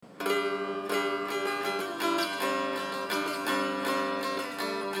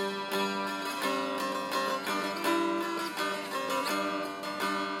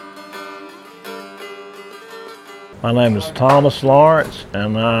My name is Thomas Lawrence,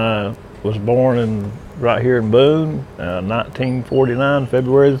 and I was born right here in Boone, 1949,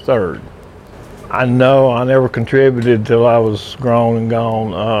 February the 3rd. I know I never contributed till I was grown and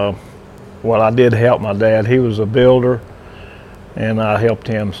gone. Well, I did help my dad. He was a builder, and I helped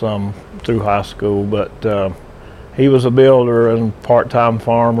him some through high school, but he was a builder and part-time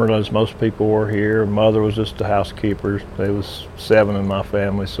farmer, as most people were here. Mother was just a housekeeper. There was 7 in my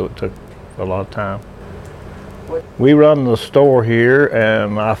family, so it took a lot of time. We run the store here,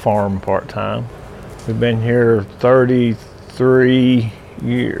 and I farm part-time. We've been here 33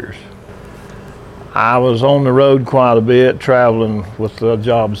 years. I was on the road quite a bit, traveling with the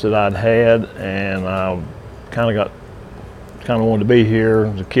jobs that I'd had, and I kind of wanted to be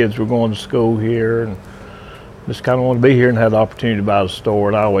here. The kids were going to school here, and just kind of wanted to be here and had the opportunity to buy the store.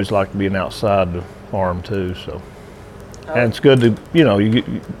 And I always liked being outside the farm too. So, and it's good to you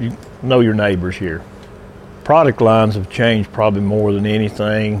know your neighbors here. Product lines have changed probably more than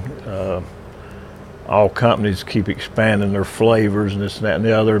anything. All companies keep expanding their flavors and this and that and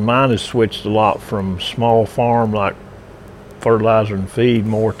the other. Mine has switched a lot from small farm like fertilizer and feed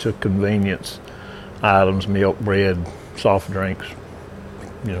more to convenience items, milk, bread, soft drinks,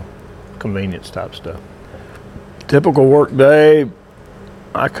 convenience type stuff. Typical work day,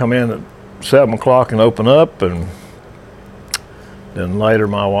 I come in at 7 o'clock and open up, and then later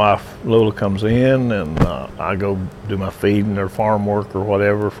my wife Lola comes in, and I go do my feeding or farm work or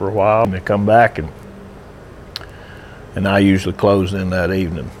whatever for a while, and then come back, and I usually close in that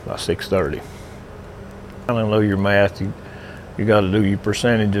evening by 6:30. I don't know your math. You got to do your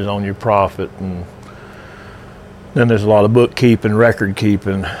percentages on your profit, and then there's a lot of bookkeeping, record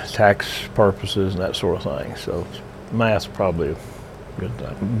keeping, tax purposes, and that sort of thing. So math's probably a good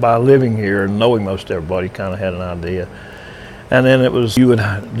thing. By living here and knowing most everybody, kind of had an idea. And then it was, you would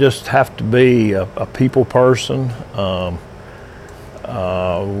just have to be a people person.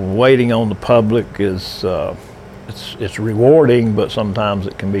 Waiting on the public is, it's rewarding, but sometimes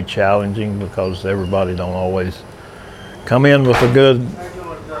it can be challenging because everybody don't always come in with a good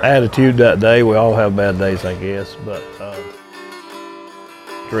attitude that day. We all have bad days, I guess. But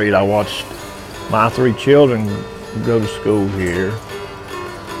I watched my 3 children go to school here,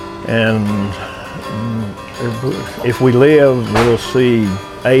 and if we live, we'll see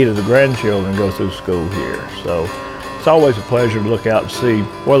 8 of the grandchildren go through school here. So it's always a pleasure to look out and see,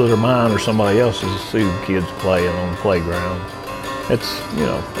 whether they're mine or somebody else's, to see the kids playing on the playground. It's,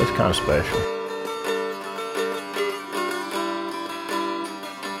 it's kind of special.